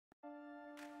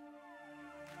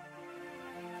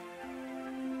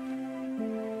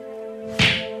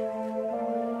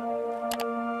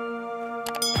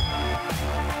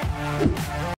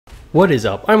What is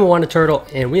up? I'm Awana Turtle,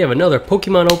 and we have another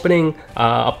Pokemon opening.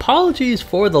 Apologies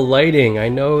for the lighting. I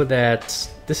know that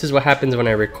this is what happens when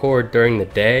I record during the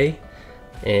day,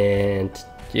 and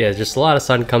yeah, just a lot of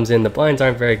sun comes in. The blinds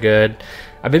aren't very good.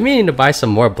 I've been meaning to buy some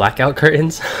more blackout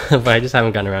curtains, but I just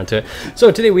haven't gotten around to it. So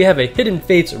today we have a Hidden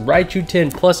Fates Raichu tin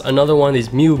plus another one of these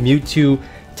Mewtwo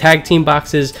tag team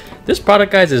boxes. This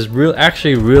product, guys, is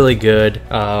actually really good.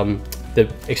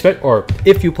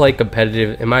 If you play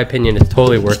competitive, in my opinion, it's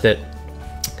totally worth it.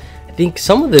 I think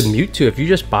some of the Mewtwo, if you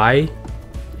just buy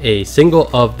a single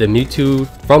of the Mewtwo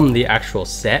from the actual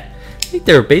set, I think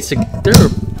they're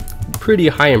pretty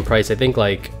high in price. I think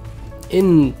like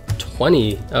in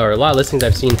 20, or a lot of listings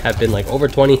I've seen have been like over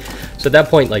 20. So at that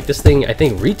point, like this thing I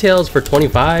think retails for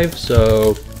 25,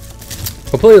 so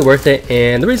completely worth it.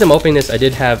 And the reason I'm opening this, I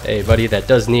did have a buddy that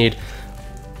does need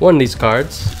one of these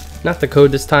cards. Not the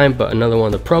code this time, but another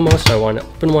one of the promos, so I want to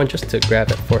open one just to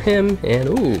grab it for him. And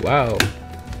ooh, wow.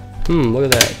 Look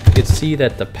at that. You can see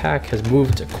that the pack has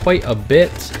moved quite a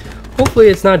bit. Hopefully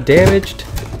it's not damaged.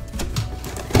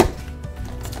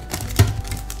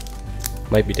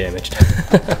 Might be damaged.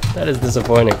 That is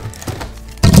disappointing.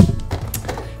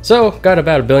 So, got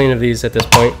about 1 billion of these at this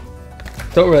point.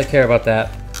 Don't really care about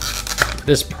that.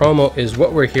 This promo is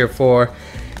what we're here for.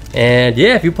 And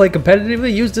yeah, if you play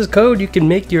competitively, use this code, you can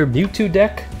make your Mewtwo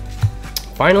deck.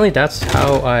 Finally, that's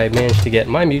how I managed to get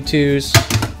my Mewtwo's.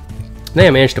 I think I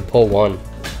managed to pull one,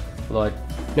 although I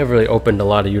never really opened a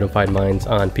lot of Unified Minds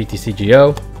on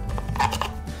PTCGO.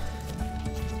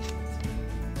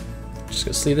 Just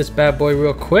gonna see this bad boy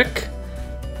real quick.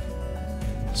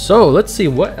 So let's see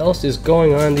what else is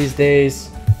going on these days.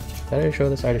 Did I already show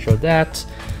this? I already showed that.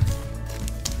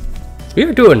 We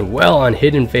are doing well on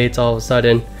Hidden Fates all of a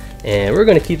sudden, and we're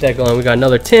going to keep that going. We got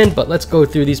another 10, but let's go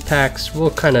through these packs.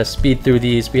 We'll kind of speed through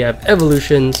these. We have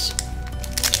evolutions.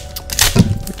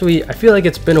 I feel like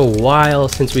it's been a while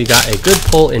since we got a good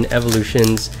pull in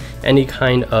evolutions, any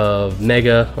kind of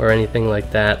mega or anything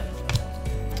like that.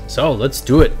 So let's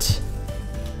do it.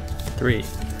 3.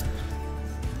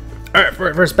 All right, for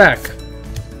our first pack,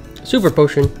 Super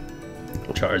Potion,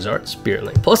 Charizard, Spirit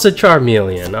Link, plus a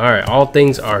Charmeleon. Alright, all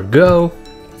things are go.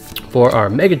 For our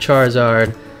Mega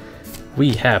Charizard,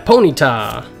 we have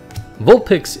Ponyta.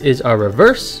 Vulpix is our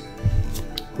reverse.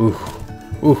 Ooh,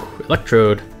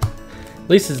 Electrode. At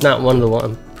least it's not one of the ones.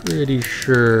 I'm pretty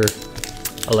sure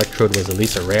Electrode was at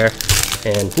least a rare.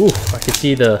 And ooh, I can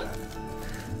see the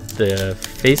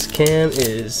face cam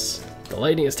is, the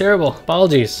lighting is terrible.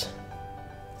 Apologies.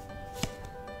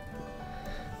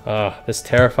 This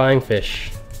terrifying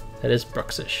fish. That is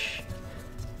Bruxish.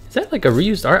 Is that like a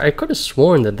reused art? I could have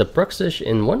sworn that the Bruxish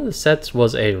in one of the sets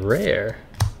was a rare.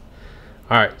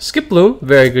 Alright, Skiploom,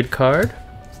 very good card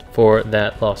for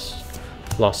that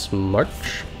Lost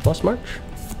March.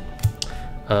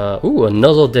 Ooh, a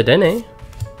Nuzzle Dedenne.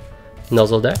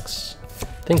 Nuzzle Dex. I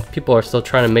think people are still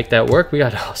trying to make that work. We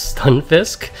got a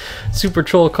Stunfisk, Super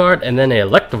Troll card, and then a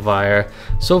Electivire.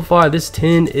 So far, this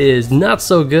tin is not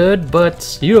so good,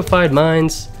 but Unified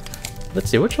Minds. Let's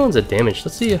see, which ones are damaged?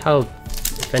 Let's see how,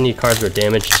 if any cards were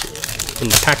damaged in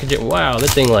the packaging. Wow,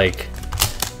 this thing like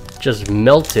just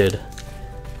melted.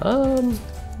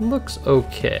 Looks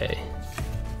okay.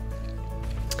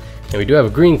 And we do have a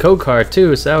green code card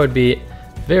too, so that would be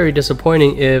very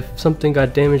disappointing if something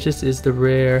got damaged. This is the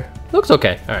rare. Looks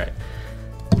okay. Alright.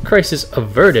 Crisis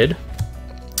Averted.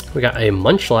 We got a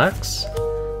Munchlax,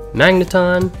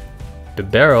 Magneton,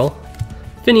 Bibarel,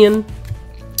 Finian,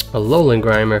 a Alolan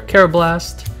Grimer,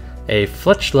 Carablast, a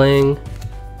Fletchling,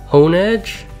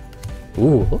 Honedge.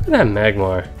 Ooh, look at that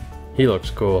Magmar. He looks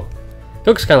cool. He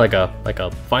looks kind of like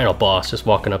a final boss just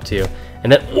walking up to you.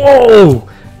 And then, whoa!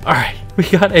 Alright, we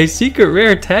got a secret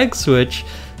rare tag switch.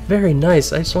 Very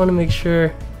nice. I just want to make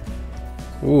sure.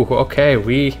 Ooh, okay,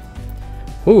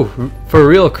 for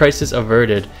real, Crisis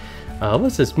Averted.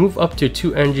 What's this? Move up to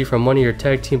 2 energy from one of your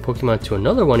tag team Pokemon to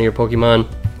another one of your Pokemon.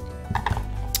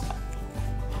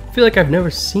 I feel like I've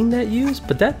never seen that used,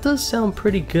 but that does sound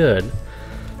pretty good.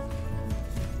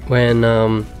 When,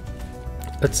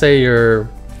 let's say you're...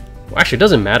 Well, actually, it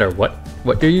doesn't matter what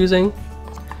you're using,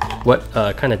 what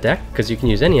kind of deck, because you can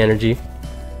use any energy.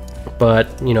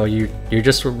 But, you know, you're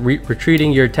just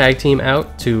retreating your tag team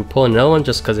out to pull another one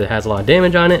just because it has a lot of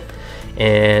damage on it.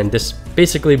 And this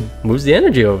basically moves the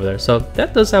energy over there. So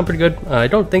that does sound pretty good. I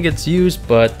don't think it's used,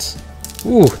 but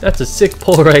ooh, that's a sick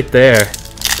pull right there.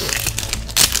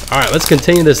 Alright, let's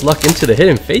continue this luck into the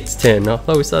Hidden Fates tin. I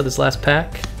thought we saw this last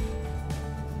pack.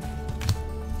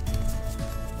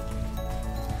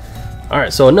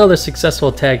 Alright, so another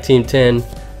successful tag team tin.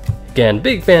 Again,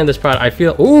 big fan of this product. I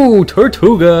feel, ooh,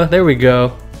 Tortuga. There we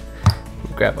go.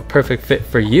 grab a perfect fit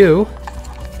for you.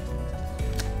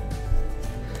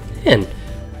 And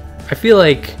I feel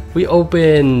like we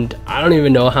opened, I don't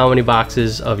even know how many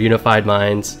boxes of Unified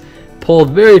Minds, pulled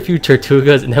very few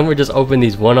Tortugas, and then we're just opening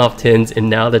these one-off tins, and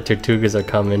now the Tortugas are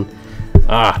coming.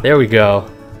 Ah, there we go.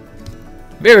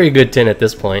 Very good tin at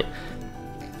this point.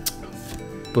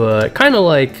 But kind of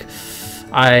like,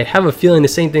 I have a feeling the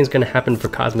same thing's going to happen for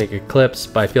Cosmic Eclipse,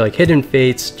 but I feel like Hidden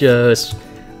Fates just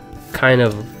kind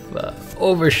of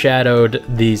overshadowed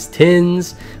these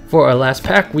tins. For our last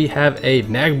pack, we have a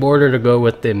Mag Border to go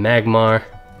with the Magmar.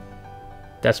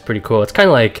 That's pretty cool. It's kind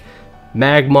of like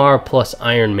Magmar plus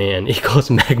Iron Man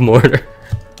equals Mag Mortar.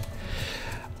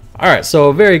 Alright, so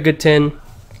a very good tin.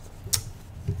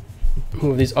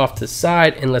 Move these off to the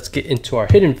side, and let's get into our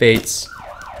Hidden Fates.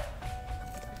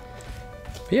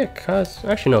 But yeah,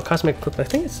 actually no, Cosmic Eclipse, I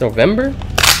think it's November.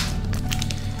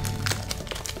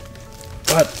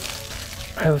 But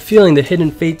I have a feeling the Hidden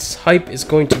Fates hype is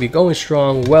going to be going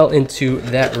strong well into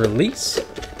that release.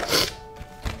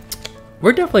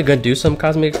 We're definitely going to do some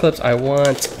Cosmic Eclipse. I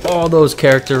want all those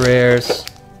character rares.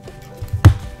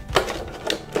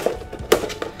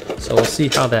 So we'll see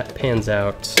how that pans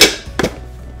out.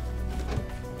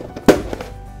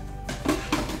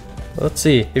 Let's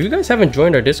see. If you guys haven't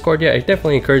joined our Discord yet, I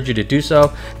definitely encourage you to do so.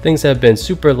 Things have been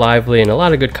super lively and a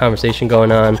lot of good conversation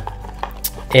going on.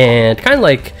 And kind of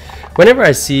like, whenever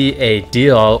I see a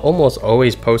deal, I'll almost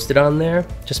always post it on there,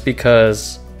 just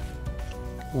because,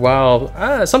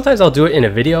 while sometimes I'll do it in a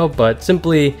video, but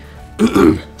simply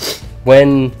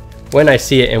when I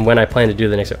see it and when I plan to do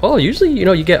the next, usually, you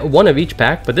know, you get one of each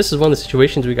pack, but this is one of the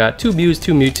situations we got 2 Mews,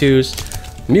 2 Mewtwo's.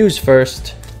 Mews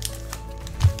first.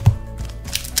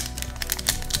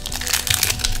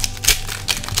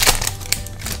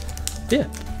 Yeah,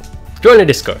 join the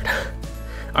Discord.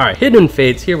 All right, Hidden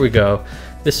Fates, here we go.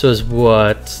 This is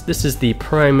the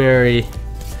primary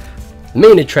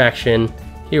main attraction.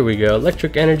 Here we go.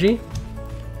 Electric Energy,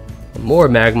 more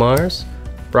Magmars,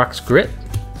 Brock's Grit,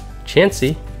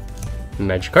 Chansey,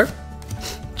 Magikarp,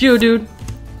 Geodude,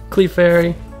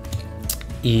 Clefairy,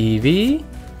 Eevee,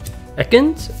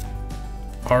 Ekans,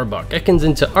 Arbok. Ekans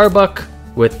into Arbok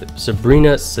with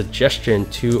Sabrina's Suggestion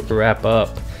to wrap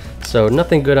up. So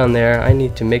nothing good on there. I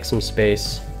need to make some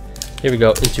space. Here we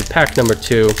go into pack number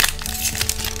 2.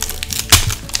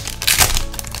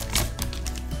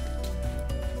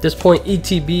 At this point,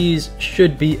 ETBs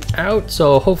should be out,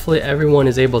 so hopefully everyone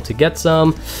is able to get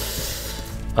some.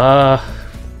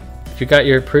 If you got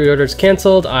your pre-orders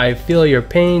canceled, I feel your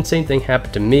pain. Same thing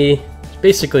happened to me.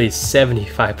 Basically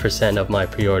 75% of my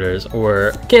pre-orders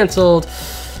were canceled.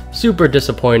 Super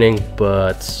disappointing,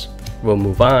 but we'll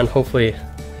move on. Hopefully,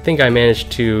 I think I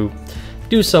managed to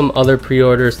do some other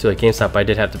pre-orders to GameStop. I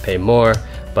did have to pay more,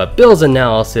 but Bill's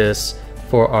analysis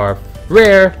for our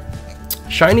rare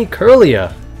Shiny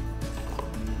Curlia.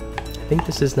 I think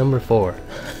this is number 4.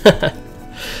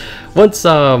 Once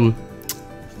at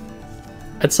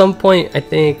some point, I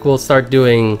think we'll start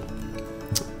doing,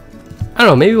 I don't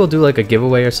know, maybe we'll do like a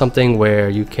giveaway or something where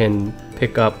you can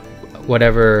pick up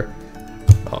whatever.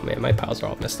 Oh man, my piles are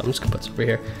all messed up. I'm just gonna put this over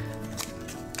here.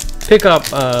 Pick up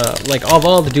like of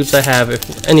all the dupes I have,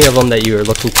 if any of them that you are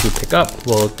looking to pick up,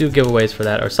 we'll do giveaways for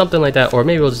that or something like that, or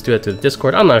maybe we'll just do it through the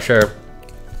Discord. I'm not sure,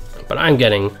 but I'm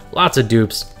getting lots of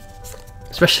dupes,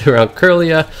 especially around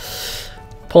Curlia.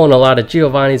 Pulling a lot of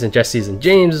Giovanni's and Jesse's and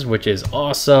James, which is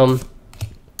awesome.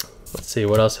 Let's see,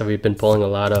 what else have we been pulling a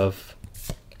lot of?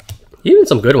 Even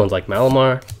some good ones like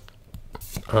Malamar.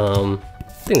 I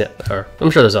think that, or I'm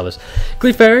sure there's others.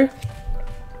 Clefairy,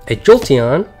 a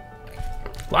Jolteon,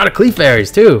 a lot of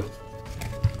Clefairies too.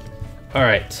 All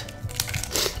right,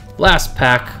 last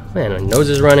pack. Man, my nose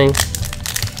is running.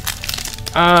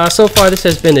 So far this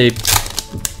has been a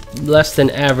less than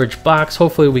average box.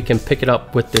 Hopefully we can pick it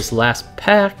up with this last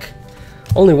pack.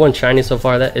 Only one shiny so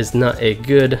far. That is not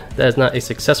a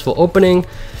successful opening.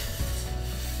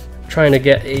 Trying to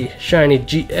get a shiny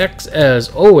GX as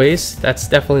always. That's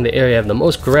definitely the area I have the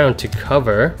most ground to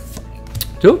cover.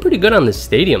 Doing pretty good on the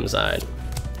stadium side.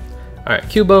 Alright,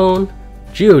 Cubone,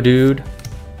 Geodude,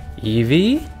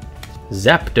 Eevee,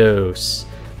 Zapdos.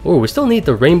 Oh, we still need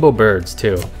the Rainbow Birds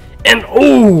too. And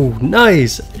oh,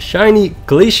 nice! Shiny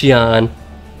Glaceon.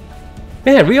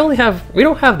 Man, we don't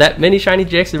have that many shiny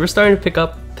GXs. We're starting to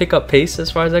pick up pace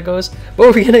as far as that goes. But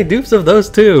we're getting dupes of those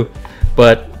too.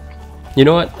 But you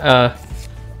know what?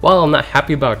 While I'm not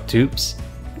happy about dupes,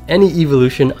 any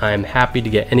evolution, I'm happy to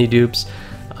get any dupes.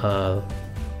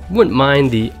 Wouldn't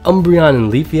mind the Umbreon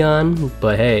and Leafeon,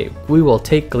 but hey, we will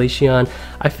take Glaceon.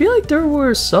 I feel like there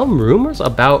were some rumors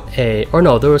about there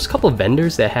was a couple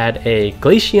vendors that had a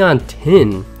Glaceon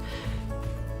tin.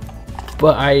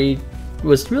 but I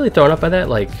was really thrown up by that.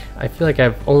 Like, I feel like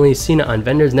I've only seen it on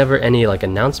vendors, never any like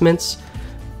announcements,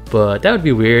 but that would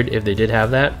be weird if they did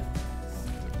have that.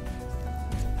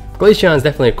 Glaceon is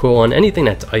definitely a cool one. Anything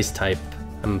that's ice type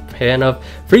I'm a fan of.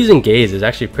 Freezing Gaze is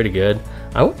actually pretty good.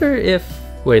 I wonder if,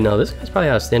 wait, no, this guy's probably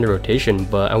out of standard rotation,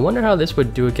 but I wonder how this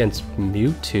would do against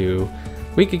Mewtwo.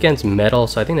 Weak against Metal,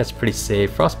 so I think that's pretty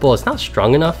safe. Frostbolt is not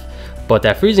strong enough, but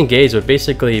that Freezing Gaze would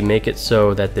basically make it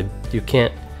so that you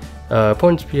can't,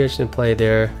 opponent's position in play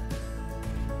there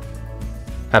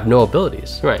have no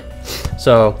abilities, right?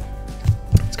 So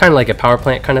it's kind of like a power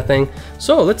plant kind of thing.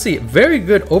 So let's see, very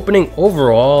good opening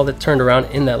overall that turned around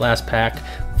in that last pack.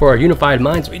 For our Unified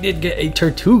Minds, we did get a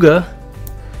Tortuga,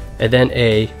 and then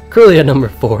a Kirlia number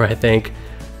 4, I think,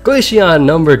 Glaceon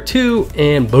number 2,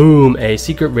 and boom, a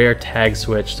secret rare tag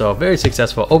switch. So very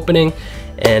successful opening.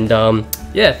 And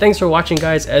yeah, thanks for watching,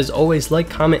 guys. As always,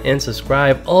 like, comment, and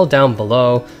subscribe all down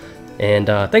below. And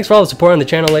thanks for all the support on the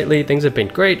channel lately. Things have been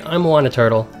great. I'm Moana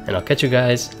Turtle, and I'll catch you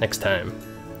guys next time.